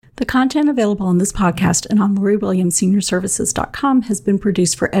The content available on this podcast and on LoriWilliamsSeniorServices.com has been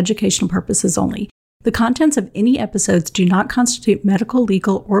produced for educational purposes only. The contents of any episodes do not constitute medical,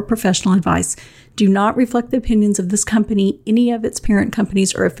 legal, or professional advice, do not reflect the opinions of this company, any of its parent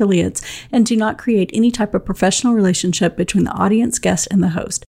companies or affiliates, and do not create any type of professional relationship between the audience, guest, and the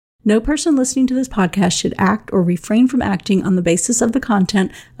host. No person listening to this podcast should act or refrain from acting on the basis of the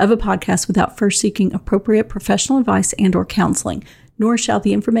content of a podcast without first seeking appropriate professional advice and/or counseling, nor shall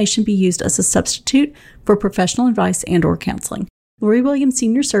the information be used as a substitute for professional advice and/or counseling. Lori Williams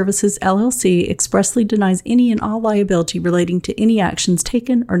Senior Services, LLC expressly denies any and all liability relating to any actions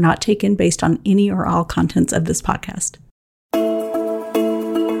taken or not taken based on any or all contents of this podcast.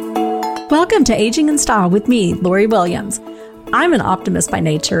 Welcome to Aging in Style with me, Lori Williams. I'm an optimist by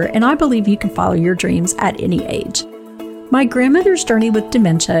nature, and I believe you can follow your dreams at any age. My grandmother's journey with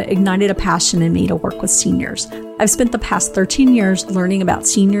dementia ignited a passion in me to work with seniors. I've spent the past 13 years learning about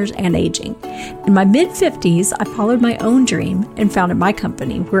seniors and aging. In my mid-50s, I followed my own dream and founded my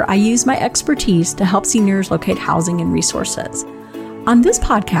company, where I use my expertise to help seniors locate housing and resources. On this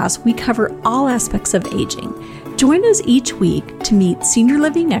podcast, we cover all aspects of aging. Join us each week to meet senior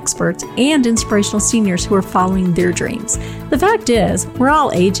living experts and inspirational seniors who are following their dreams. The fact is, we're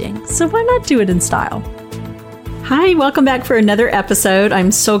all aging, so why not do it in style? Hi, welcome back for another episode.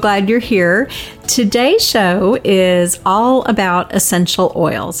 I'm so glad you're here. Today's show is all about essential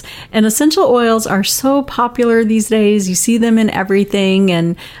oils. And essential oils are so popular these days. You see them in everything.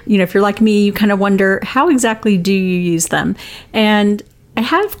 And, if you're like me, you kind of wonder, how exactly do you use them? And I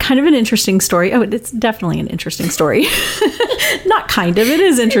have kind of an interesting story. Oh, it's definitely an interesting story. Not kind of, it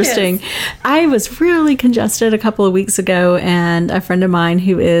is interesting. It is. I was really congested a couple of weeks ago, and a friend of mine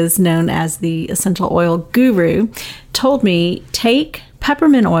who is known as the essential oil guru told me, take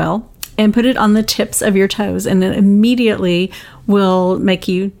peppermint oil and put it on the tips of your toes, and it immediately will make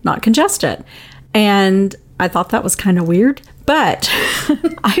you not congested. And I thought that was kind of weird, but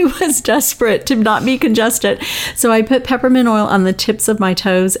I was desperate to not be congested. So I put peppermint oil on the tips of my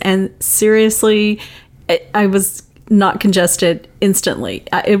toes, and seriously, I was not congested instantly.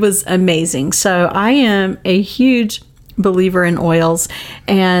 It was amazing. So I am a huge believer in oils,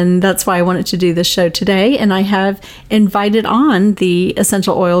 and that's why I wanted to do this show today. And I have invited on the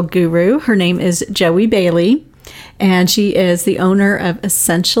essential oil guru. Her name is Joey Bailey, and she is the owner of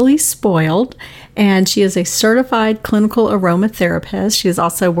Essentially Spoiled, and she is a certified clinical aromatherapist. She has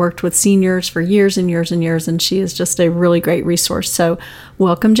also worked with seniors for years and years and years, and she is just a really great resource. So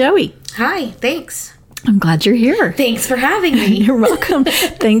welcome, Joey. Hi, thanks. I'm glad you're here. Thanks for having me. You're welcome.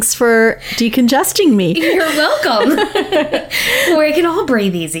 Thanks for decongesting me. You're welcome. We can all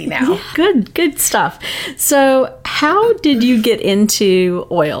breathe easy now. Yeah, good stuff. So how did you get into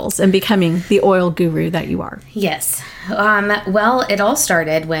oils and becoming the oil guru that you are? Yes. Well, it all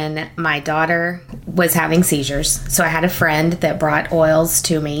started when my daughter was having seizures. So I had a friend that brought oils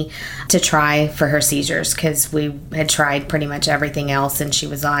to me to try for her seizures, because we had tried pretty much everything else, and she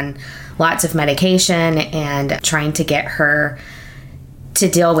was on lots of medication and trying to get her to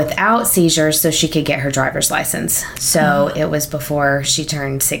deal without seizures so she could get her driver's license. So it was before she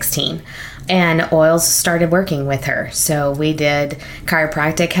turned 16. And oils started working with her. So we did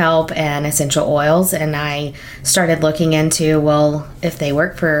chiropractic help and essential oils. And I started looking into, well, if they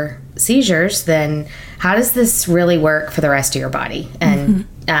work for seizures, then how does this really work for the rest of your body? And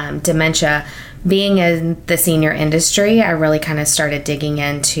dementia, being in the senior industry, I really kind of started digging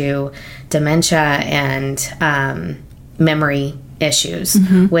into dementia and memory issues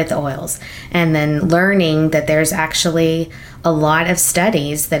with oils, and then learning that there's actually a lot of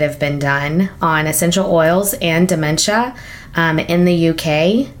studies that have been done on essential oils and dementia in the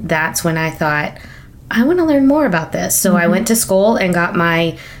UK. That's when I thought, I want to learn more about this. So I went to school and got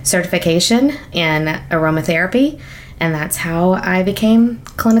my certification in aromatherapy, and that's how I became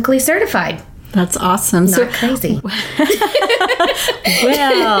clinically certified. That's awesome. Not crazy.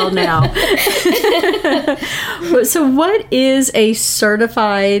 Well, now. So what is a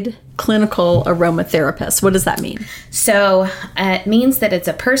certified clinical aromatherapist? What does that mean? So it means that it's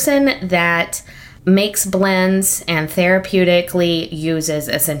a person that makes blends and therapeutically uses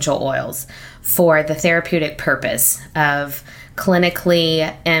essential oils for the therapeutic purpose of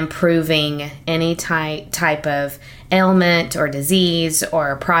clinically improving any type of ailment or disease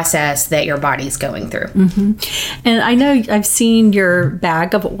or process that your body's going through. And I know I've seen your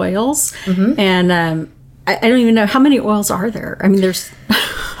bag of oils, and I don't even know, how many oils are there? I mean, there's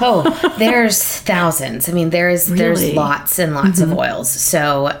Oh, there's thousands. I mean, there's lots and lots of oils.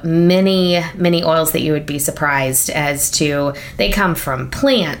 So many oils that you would be surprised as to. They come from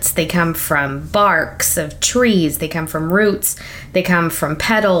plants, they come from barks of trees, they come from roots, they come from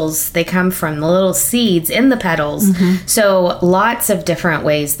petals, they come from the little seeds in the petals. So lots of different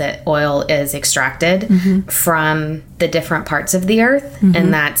ways that oil is extracted from the different parts of the earth,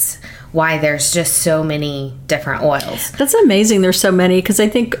 and that's why there's just so many different oils. That's amazing. There's so many, because I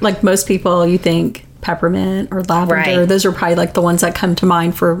think like most people, you think peppermint or lavender. Right. Those are probably like the ones that come to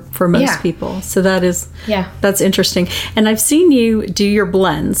mind for most people. So that's interesting. And I've seen you do your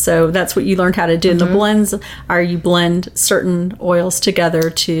blends. So that's what you learned how to do. And the blends are you blend certain oils together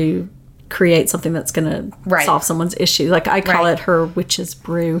to create something that's going to solve someone's issue. Like I call it her witch's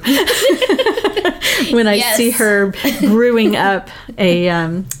brew. When I see her brewing up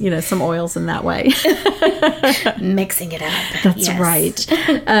some oils in that way. Mixing it up. That's right.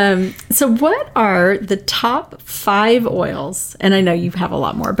 So what are the top 5 oils? And I know you have a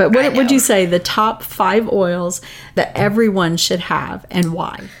lot more, but what would you say the top 5 oils that everyone should have and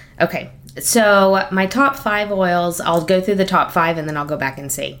why? Okay. So my top 5 oils, I'll go through the top 5 and then I'll go back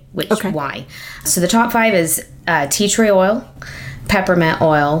and say why. So the top 5 is tea tree oil, peppermint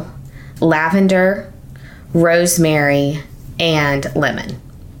oil, lavender, rosemary, and lemon.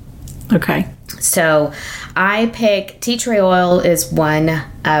 Okay. So I pick tea tree oil is one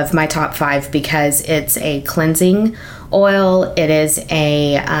of my top 5 because it's a cleansing oil. It is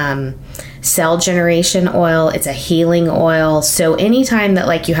a cell generation oil. It's a healing oil. So anytime that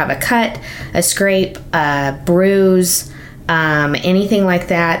like you have a cut, a scrape, a bruise, anything like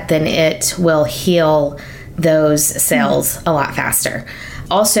that, then it will heal those cells a lot faster.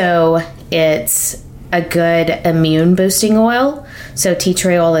 Also, it's a good immune boosting oil. So tea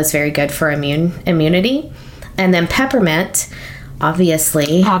tree oil is very good for immunity. And then peppermint,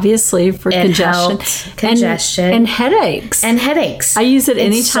 obviously for congestion and headaches. I use it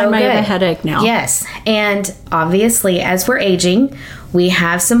anytime I have a headache now. Yes. And obviously as we're aging, we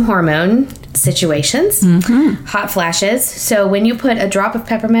have some hormone situations, hot flashes. So when you put a drop of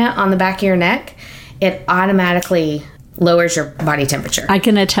peppermint on the back of your neck, it automatically lowers your body temperature. I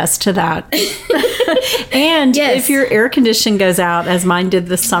can attest to that. And if your air condition goes out, as mine did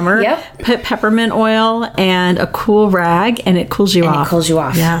this summer, put peppermint oil and a cool rag, and it cools you off. It cools you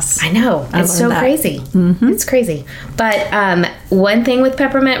off. Yes. I know. It's so crazy. It's crazy. But one thing with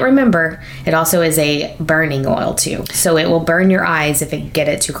peppermint, remember, it also is a burning oil too. So it will burn your eyes if you get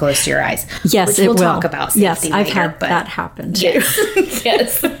it too close to your eyes. Yes, which it we'll will. talk about safety Yes, I've later, had that happen too.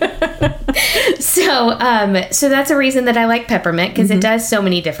 Yes. So that's a reason that I like peppermint, because it does so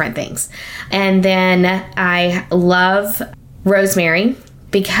many different things. And then I love rosemary,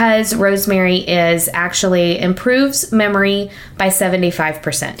 because rosemary is actually improves memory by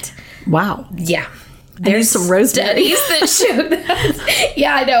 75%. Wow. Yeah. There's some rosemary studies that show that.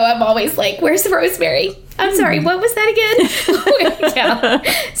 Yeah, I know. I'm always like, where's the rosemary? I'm sorry, what was that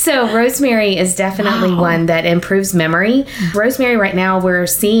again? So rosemary is definitely one that improves memory. Rosemary right now we're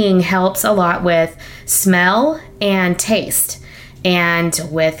seeing helps a lot with smell and taste. And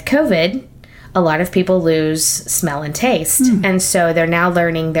with COVID, a lot of people lose smell and taste. And so they're now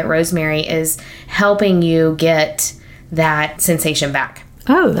learning that rosemary is helping you get that sensation back.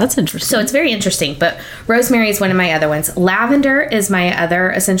 Oh, that's interesting. So it's very interesting. But rosemary is one of my other ones. Lavender is my other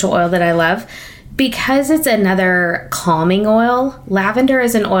essential oil that I love. Because it's another calming oil, lavender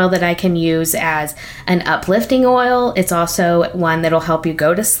is an oil that I can use as an uplifting oil. It's also one that'll help you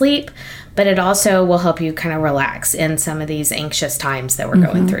go to sleep, but it also will help you kind of relax in some of these anxious times that we're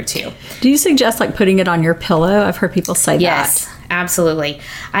going through too. Do you suggest like putting it on your pillow? I've heard people say that. Yes, absolutely.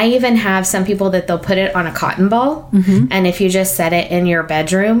 I even have some people that they'll put it on a cotton ball, and if you just set it in your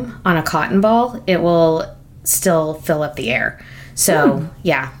bedroom on a cotton ball, it will still fill up the air. So,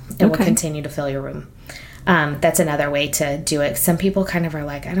 it will continue to fill your room. That's another way to do it. Some people kind of are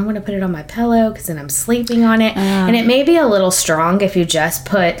like, I don't want to put it on my pillow because then I'm sleeping on it. And it may be a little strong if you just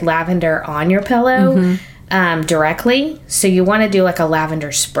put lavender on your pillow directly. So you want to do like a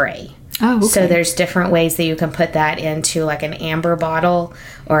lavender spray. Oh, okay. So there's different ways that you can put that into like an amber bottle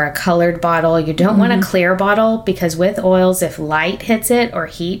or a colored bottle. You don't want a clear bottle, because with oils, if light hits it or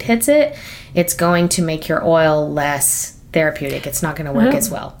heat hits it, it's going to make your oil less therapeutic. It's not going to work as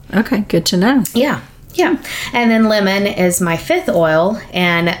well. Okay, good to know. Yeah. Yeah. And then lemon is my fifth oil.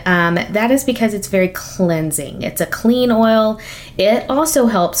 And that is because it's very cleansing. It's a clean oil. It also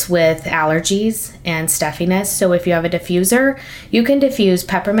helps with allergies and stuffiness. So if you have a diffuser, you can diffuse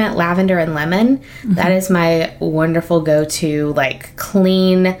peppermint, lavender, and lemon. Mm-hmm. That is my wonderful go-to, like,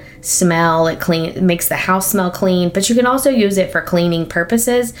 clean smell. It makes the house smell clean. But you can also use it for cleaning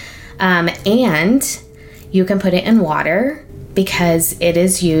purposes. And you can put it in water, because it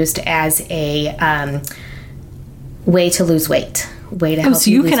is used as a way to lose weight. Way to help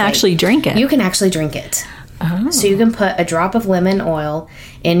so you can lose actually weight. drink it. You can actually drink it. Oh. So you can put a drop of lemon oil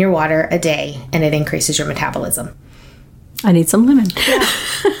in your water a day, and it increases your metabolism. I need some lemon. Yeah.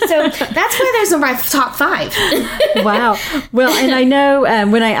 So that's why those are my top 5. Wow. Well, and I know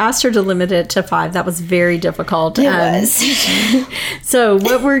when I asked her to limit it to 5, that was very difficult. It was. So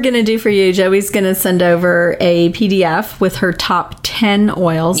what we're going to do for you, Joey's going to send over a PDF with her top 10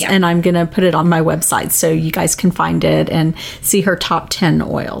 oils, and I'm going to put it on my website so you guys can find it and see her top 10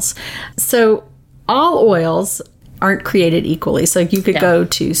 oils. So all oils aren't created equally. So you could go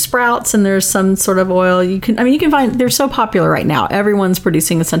to Sprouts and there's some sort of oil. You can find, they're so popular right now. Everyone's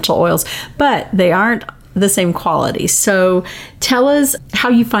producing essential oils, but they aren't the same quality. So tell us how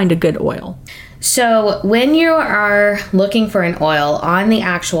you find a good oil. So when you are looking for an oil on the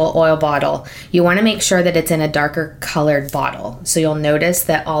actual oil bottle, you want to make sure that it's in a darker colored bottle. So you'll notice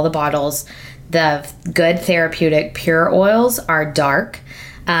that all the bottles, the good therapeutic pure oils, are dark.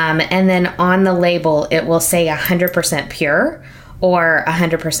 And then on the label, it will say 100% pure or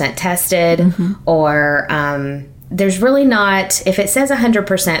 100% tested, or there's really not, if it says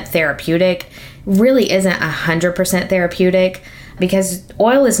 100% therapeutic, really isn't 100% therapeutic, because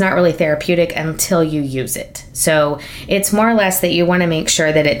oil is not really therapeutic until you use it. So it's more or less that you want to make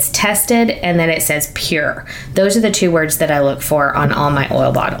sure that it's tested and that it says pure. Those are the 2 words that I look for on all my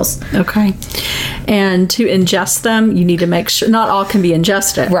oil bottles. Okay. And to ingest them, you need to make sure not all can be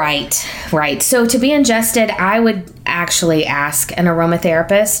ingested. Right. So to be ingested, I would actually ask an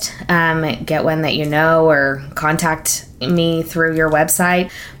aromatherapist, get one that you know, or contact me through your website.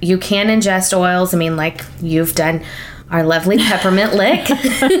 You can ingest oils. I mean, like you've done our lovely peppermint lick.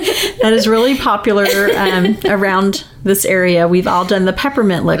 That is really popular around this area. We've all done the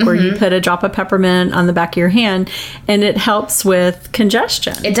peppermint lick, where you put a drop of peppermint on the back of your hand, and it helps with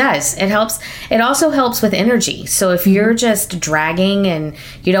congestion. It does. It helps. It also helps with energy. So if you're just dragging and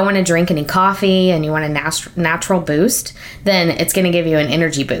you don't want to drink any coffee and you want a natural boost, then it's going to give you an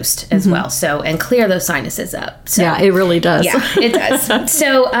energy boost as well. So, and clear those sinuses up. So, yeah, it really does. Yeah, it does.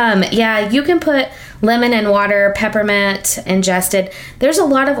 So, you can put lemon and water, peppermint, ingested. There's a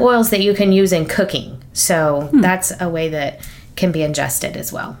lot of oils that you can use in cooking. So that's a way that can be ingested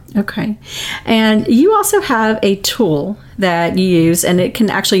as well. Okay. And you also have a tool that you use, and it can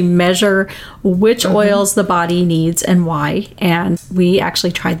actually measure which oils the body needs and why. And we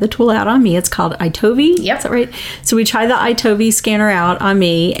actually tried the tool out on me. It's called iTovi. Yep. Is that right? So we tried the iTovi scanner out on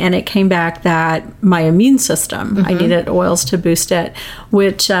me, and it came back that my immune system, I needed oils to boost it,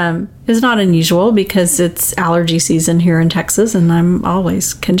 which is not unusual because it's allergy season here in Texas, and I'm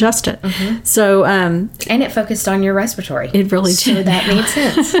always congested. So, and it focused on your respiratory. It really did. So that made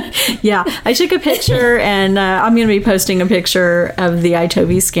sense. Yeah. I took a picture, and I'm going to be posting a picture of the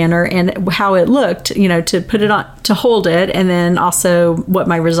iTovi scanner and how it looked, to put it on, to hold it, and then also what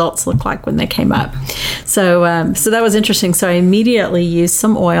my results looked like when they came up. So, so that was interesting. So I immediately used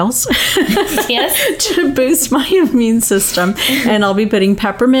some oils Yes. to boost my immune system, and I'll be putting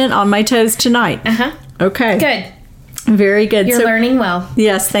peppermint on my toes tonight. Okay. Good. Very good. You're learning well.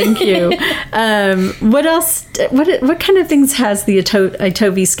 Yes, thank you. What else? What kind of things has the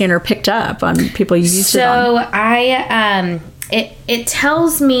iTovi scanner picked up on people you used it on? So it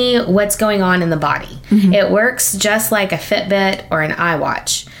tells me what's going on in the body. It works just like a Fitbit or an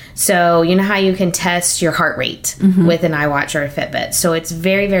iWatch. So you know how you can test your heart rate with an iWatch or a Fitbit. So it's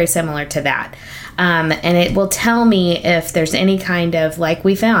very, very similar to that. And it will tell me if there's any kind of, like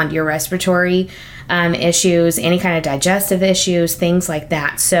we found, your respiratory issues, any kind of digestive issues, things like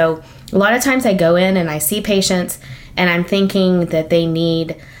that. So a lot of times I go in and I see patients and I'm thinking that they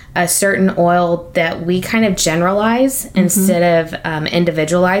need a certain oil that we kind of generalize instead of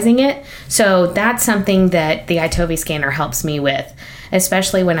individualizing it. So that's something that the iTovi scanner helps me with,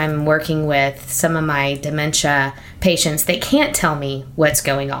 especially when I'm working with some of my dementia patients that can't tell me what's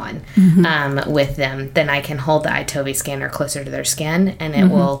going on with them. Then I can hold the iTovi scanner closer to their skin, and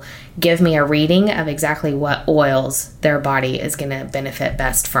it will give me a reading of exactly what oils their body is going to benefit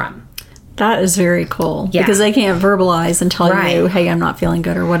best from. That is very cool. Yeah. Because they can't verbalize and tell you, hey, I'm not feeling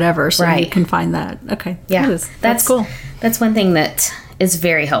good or whatever. So you can find that. Okay. Yeah. That's cool. That's one thing that is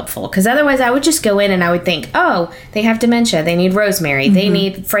very helpful, because otherwise I would just go in and I would think, oh, they have dementia, they need rosemary, they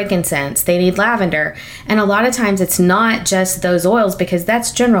need frankincense, they need lavender. And a lot of times it's not just those oils, because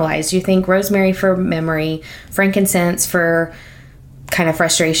that's generalized. You think rosemary for memory, frankincense for kind of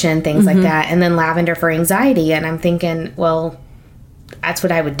frustration, things like that, and then lavender for anxiety. And I'm thinking, well, that's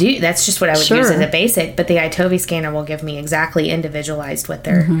what I would do. That's just what I would use as a basic. But the iTovi scanner will give me exactly individualized what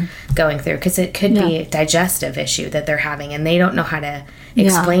they're going through, because it could be a digestive issue that they're having, and they don't know how to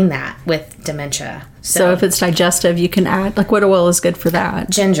explain that with dementia. So if it's digestive, you can add, like, what oil is good for that?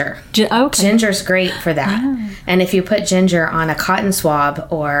 Ginger. Ginger's great for that. And if you put ginger on a cotton swab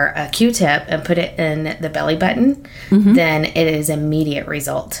or a Q-tip and put it in the belly button, then it is immediate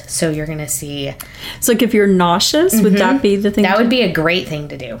result. So you're going to see. So like if you're nauseous, would that be the thing? That would be a great thing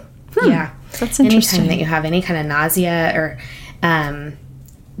to do. Yeah. That's interesting. Anytime that you have any kind of nausea, or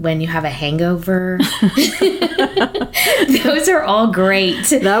when you have a hangover, those are all great.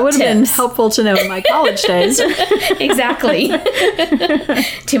 That would have been helpful to know in my college days. Exactly.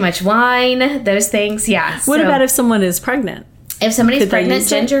 Too much wine, those things. Yeah. What about if someone is pregnant? If somebody's pregnant,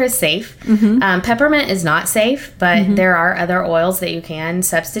 ginger is safe. Peppermint is not safe, but there are other oils that you can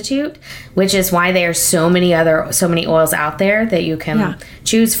substitute, which is why there are so many oils out there that you can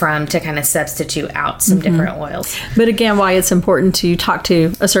choose from to kind of substitute out some different oils. But again, why it's important to talk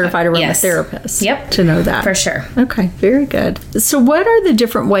to a certified aromatherapist to know that. For sure. Okay, very good. So what are the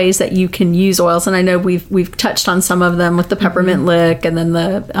different ways that you can use oils? And I know we've touched on some of them with the peppermint lick and then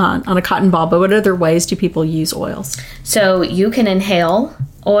the on a cotton ball, but what other ways do people use oils? So you can inhale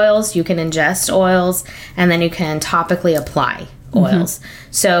oils, you can ingest oils, and then you can topically apply oils.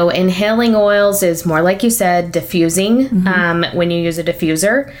 So inhaling oils is more, like you said, diffusing when you use a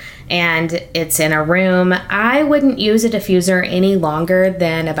diffuser and it's in a room. I wouldn't use a diffuser any longer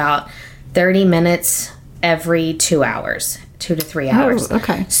than about 30 minutes every 2 hours. 2 to 3 hours. Oh,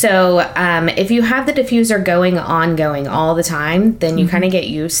 okay. So if you have the diffuser going all the time, then you kind of get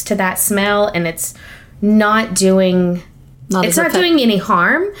used to that smell, and it's not doing any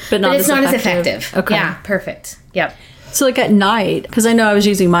harm, but it's not as effective. Okay. Yeah, perfect. Yep. So like at night, because I know I was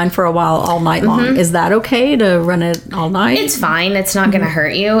using mine for a while all night long. Is that okay to run it all night? It's fine. It's not going to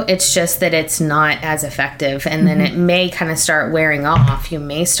hurt you. It's just that it's not as effective, and then it may kind of start wearing off. You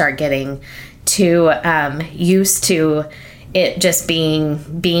may start getting too used to it just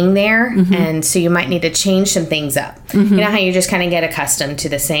being there, and so you might need to change some things up. You know how you just kind of get accustomed to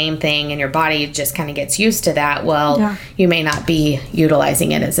the same thing and your body just kind of gets used to that? Well, you may not be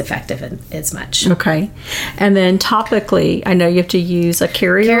utilizing it as effective as much. Okay. And then topically, I know you have to use a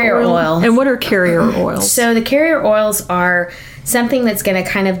carrier oil. And what are carrier oils? So the carrier oils are something that's going to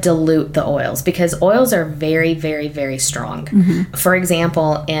kind of dilute the oils, because oils are very, very, very strong. For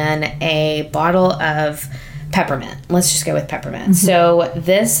example, in a bottle of peppermint. Let's just go with peppermint. So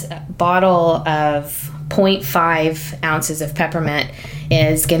this bottle of 0.5 ounces of peppermint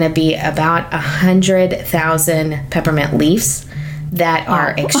is going to be about 100,000 peppermint leaves that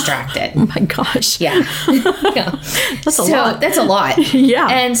are extracted. Oh my gosh. Yeah. That's a lot. That's a lot. Yeah.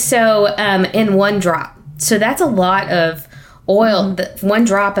 And so in one drop. So that's a lot of oil. One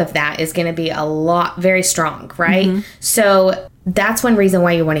drop of that is going to be very strong, right? So that's one reason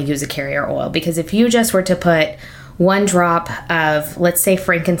why you want to use a carrier oil, because if you just were to put one drop of, let's say,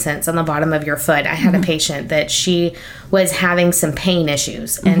 frankincense on the bottom of your foot. I had a patient that she was having some pain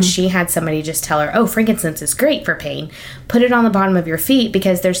issues, and she had somebody just tell her, oh, frankincense is great for pain. Put it on the bottom of your feet,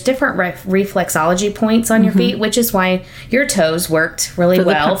 because there's different reflexology points on your feet, which is why your toes worked really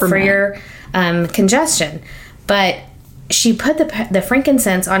well for your congestion. But she put the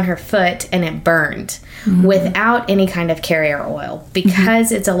frankincense on her foot and it burned without any kind of carrier oil,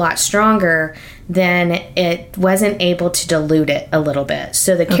 because it's a lot stronger. Then it wasn't able to dilute it a little bit.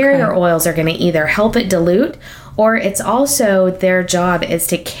 So the carrier oils are going to either help it dilute, or it's also their job is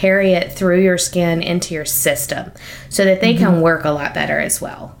to carry it through your skin into your system so that they can work a lot better as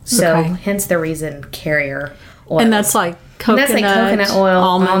well. So hence the reason carrier oil. And that's like coconut oil,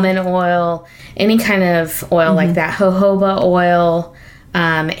 almond oil, any kind of oil like that, jojoba oil,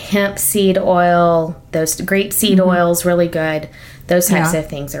 hemp seed oil, those grape seed oils, really good. Those types of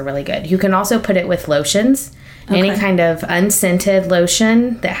things are really good. You can also put it with lotions, any kind of unscented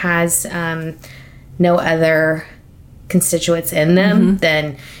lotion that has no other constituents in them,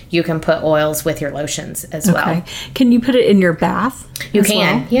 then you can put oils with your lotions as well. Can you put it in your bath? You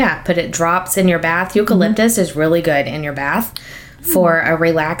can, put it drops in your bath. Eucalyptus is really good in your bath for a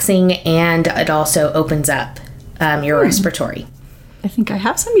relaxing, and it also opens up your respiratory. I think I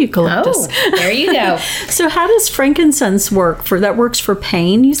have some eucalyptus. Oh, there you go. So how does frankincense work? That works for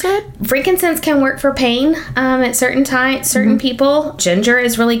pain, you said? Frankincense can work for pain at certain times, certain people. Ginger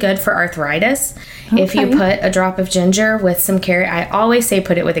is really good for arthritis. Okay. If you put a drop of ginger with some carrier, I always say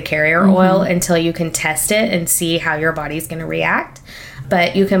put it with a carrier oil until you can test it and see how your body's going to react.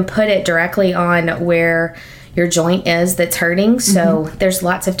 But you can put it directly on where your joint is that's hurting. So there's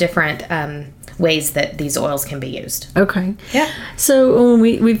lots of different ways that these oils can be used. Okay. Yeah. So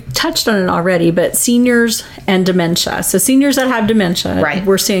we've touched on it already, but seniors and dementia. So seniors that have dementia, right,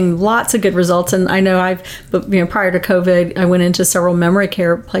 we're seeing lots of good results. And I know prior to COVID, I went into several memory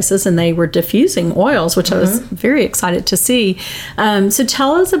care places and they were diffusing oils, which I was very excited to see. So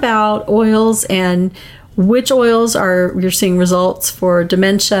tell us about oils and which oils you're seeing results for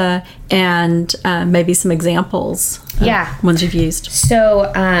dementia, and maybe some examples of ones you've used.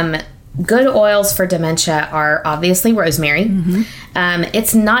 So, good oils for dementia are obviously rosemary.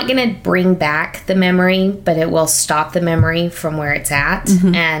 It's not going to bring back the memory, but it will stop the memory from where it's at.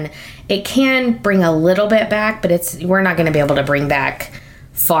 And it can bring a little bit back, but we're not going to be able to bring back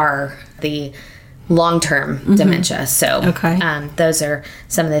far the long-term dementia. So those are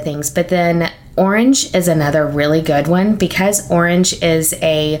some of the things. But then orange is another really good one because orange is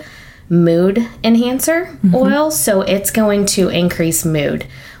a mood enhancer oil. So it's going to increase mood.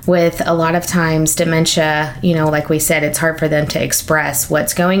 With a lot of times dementia, like we said, it's hard for them to express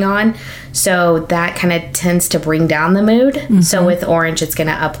what's going on. So that kind of tends to bring down the mood. So with orange, it's going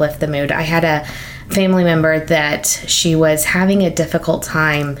to uplift the mood. I had a family member that she was having a difficult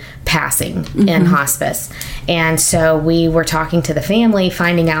time passing in hospice. And so we were talking to the family,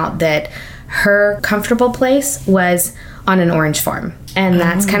 finding out that her comfortable place was on an orange farm. And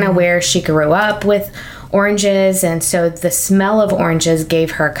that's kind of where she grew up with oranges, and so the smell of oranges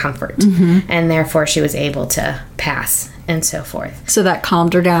gave her comfort, and therefore she was able to pass and so forth. So that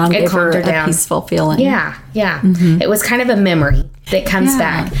calmed her down, gave her a peaceful feeling. Yeah. It was kind of a memory that comes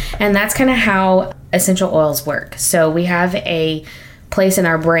back, and that's kind of how essential oils work. So we have a place in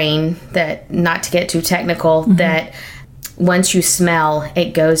our brain that, not to get too technical, that once you smell,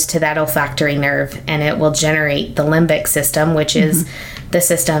 it goes to that olfactory nerve and it will generate the limbic system, which is the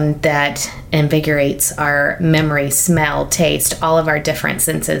system that invigorates our memory, smell, taste, all of our different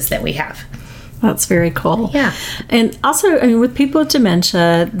senses that we have. That's very cool. Yeah. And also, with people with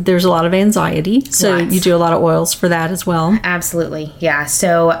dementia, there's a lot of anxiety. So you do a lot of oils for that as well. Absolutely. Yeah.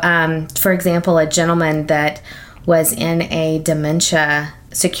 So, for example, a gentleman that was in a dementia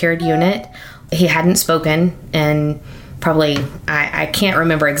secured unit, he hadn't spoken in probably, I can't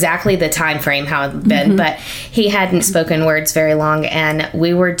remember exactly the time frame, how it had been, but he hadn't spoken words very long. And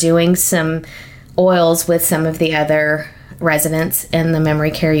we were doing some oils with some of the other residents in the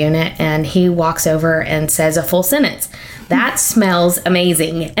memory care unit. And he walks over and says a full sentence. That smells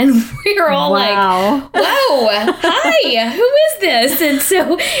amazing. And we were all like, whoa, hi, who is this? And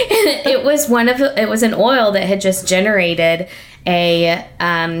so it was an oil that had just generated a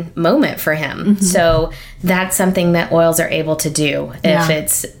moment for him. So that's something that oils are able to do if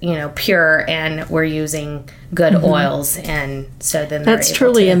it's pure and we're using good oils, and so then that's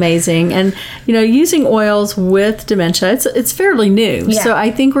truly amazing. And using oils with dementia, it's fairly new. So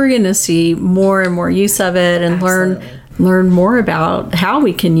I think we're going to see more and more use of it and learn more about how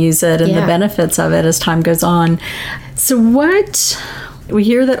we can use it and the benefits of it as time goes on. So we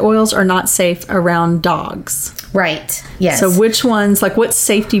hear that oils are not safe around dogs. Right. Yes. So which ones, what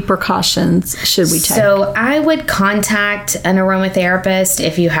safety precautions should we take? So I would contact an aromatherapist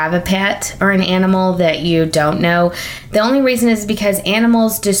if you have a pet or an animal that you don't know. The only reason is because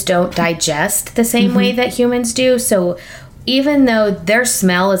animals just don't digest the same way that humans do. So even though their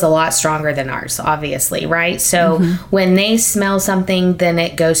smell is a lot stronger than ours, obviously, right? So when they smell something, then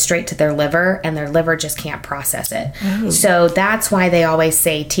it goes straight to their liver, and their liver just can't process it. So that's why they always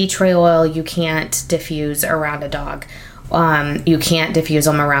say tea tree oil you can't diffuse around a dog. You can't diffuse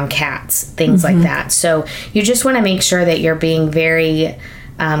them around cats, things like that. So you just want to make sure that you're being very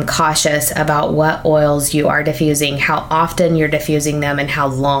cautious about what oils you are diffusing, how often you're diffusing them, and how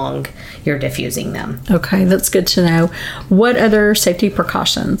long you're diffusing them. Okay, that's good to know. What other safety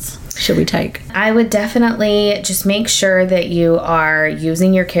precautions should we take? I would definitely just make sure that you are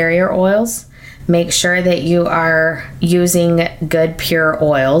using your carrier oils. Make sure that you are using good pure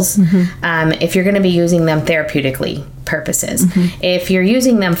oils if you're going to be using them therapeutically purposes. If you're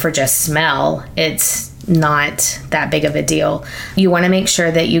using them for just smell, it's not that big of a deal. You want to make sure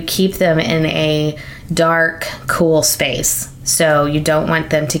that you keep them in a dark, cool space. So you don't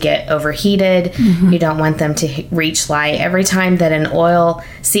want them to get overheated. You don't want them to reach light. Every time that an oil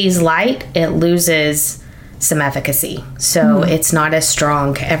sees light, it loses some efficacy. So it's not as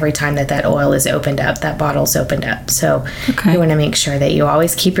strong every time that oil is opened up, that bottle's opened up. So you want to make sure that you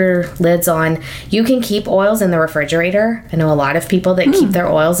always keep your lids on. You can keep oils in the refrigerator. I know a lot of people that keep their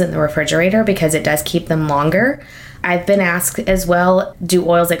oils in the refrigerator because it does keep them longer. I've been asked as well, do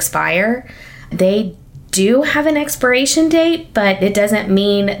oils expire? They do have an expiration date, but it doesn't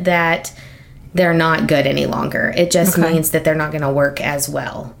mean that they're not good any longer. It just means that they're not going to work as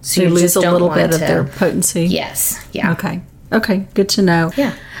well. So they you lose just a don't little want bit to, of their potency. Yes. Yeah. Okay. Good to know.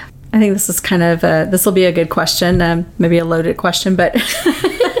 Yeah. I think this is kind of this will be a good question, maybe a loaded question, but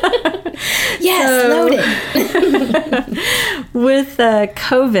loaded. With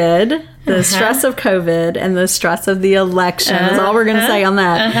COVID, the stress of COVID and the stress of the election is all we're going to say on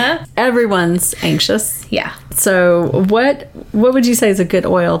that. Everyone's anxious. Yeah. So what would you say is a good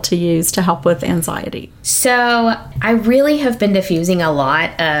oil to use to help with anxiety? So I really have been diffusing a lot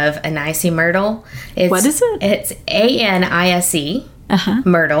of Anise myrtle. What is it? It's ANISE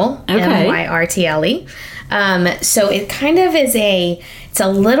myrtle, MYRTLE. So it kind of is it's a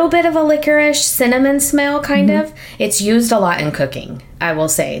little bit of a licorice cinnamon smell, kind of. It's used a lot in cooking. I will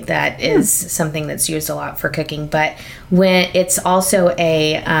say that is something that's used a lot for cooking, but when it's also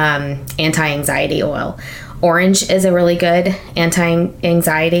a anti-anxiety oil. Orange is a really good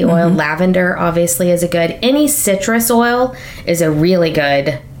anti-anxiety oil. Lavender obviously is a good. Any citrus oil is a really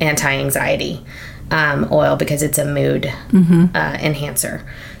good anti-anxiety oil because it's a mood enhancer.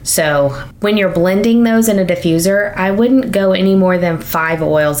 So when you're blending those in a diffuser, I wouldn't go any more than 5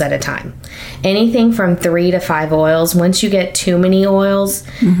 oils at a time. Anything from 3 to 5 oils. Once you get too many oils,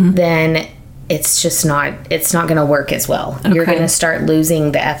 then it's just not going to work as well. You're going to start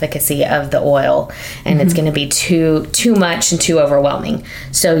losing the efficacy of the oil, and it's going to be too much and too overwhelming.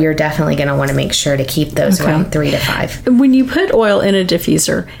 So you're definitely going to want to make sure to keep those around 3 to 5. When you put oil in a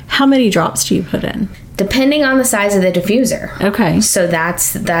diffuser, how many drops do you put in? Depending on the size of the diffuser. Okay. So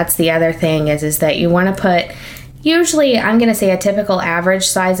that's the other thing is that you want to put, usually I'm going to say a typical average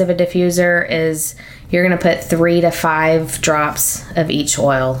size of a diffuser is you're going to put 3 to 5 drops of each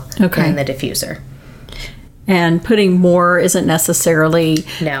oil in the diffuser. And putting more isn't necessarily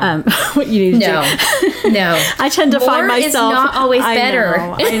what you need to do. No. I tend to find myself... is not always better.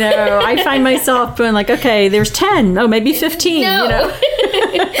 I know. I find myself going like, okay, there's 10. Oh, maybe 15. No. You know?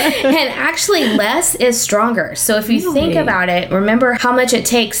 And actually, less is stronger. So if you think about it, remember how much it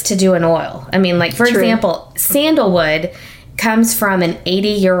takes to do an oil. I mean, like, for example, sandalwood comes from an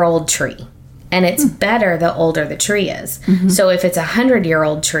 80-year-old tree. And it's better the older the tree is. So if it's a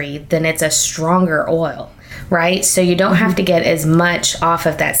 100-year-old tree, then it's a stronger oil, right? So you don't have to get as much off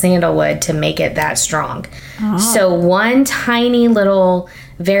of that sandalwood to make it that strong. So one tiny little,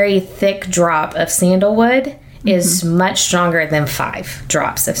 very thick drop of sandalwood is much stronger than 5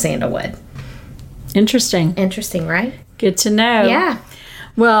 drops of sandalwood. Interesting, right? Good to know. Yeah.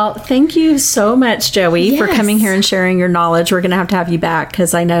 Well, thank you so much, Joey, for coming here and sharing your knowledge. We're going to have you back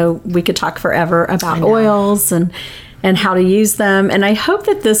because I know we could talk forever about oils and how to use them. And I hope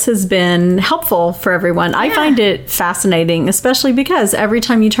that this has been helpful for everyone. I find it fascinating, especially because every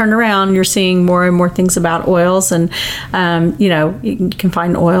time you turn around, you're seeing more and more things about oils. And, you can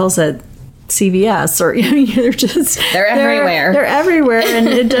find oils at CVS or they're everywhere. They're everywhere. And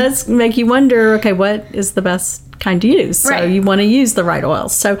it does make you wonder, okay, what is the best kind to use? So you want to use the right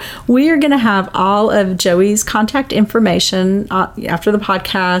oils. So we are going to have all of Joey's contact information after the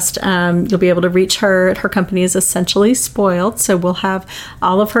podcast. You'll be able to reach her. Her company is Essentially Spoiled. So we'll have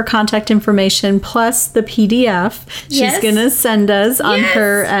all of her contact information plus the PDF she's going to send us on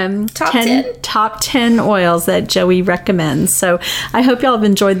her top 10 oils that Joey recommends. So I hope y'all have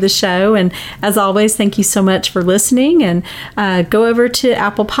enjoyed the show. And as always, thank you so much for listening. And go over to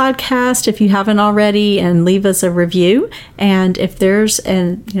Apple Podcast if you haven't already and leave us a review. And if there's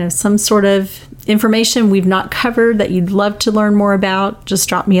some sort of information we've not covered that you'd love to learn more about, just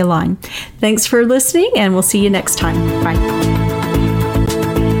drop me a line. Thanks for listening, and we'll see you next time. Bye.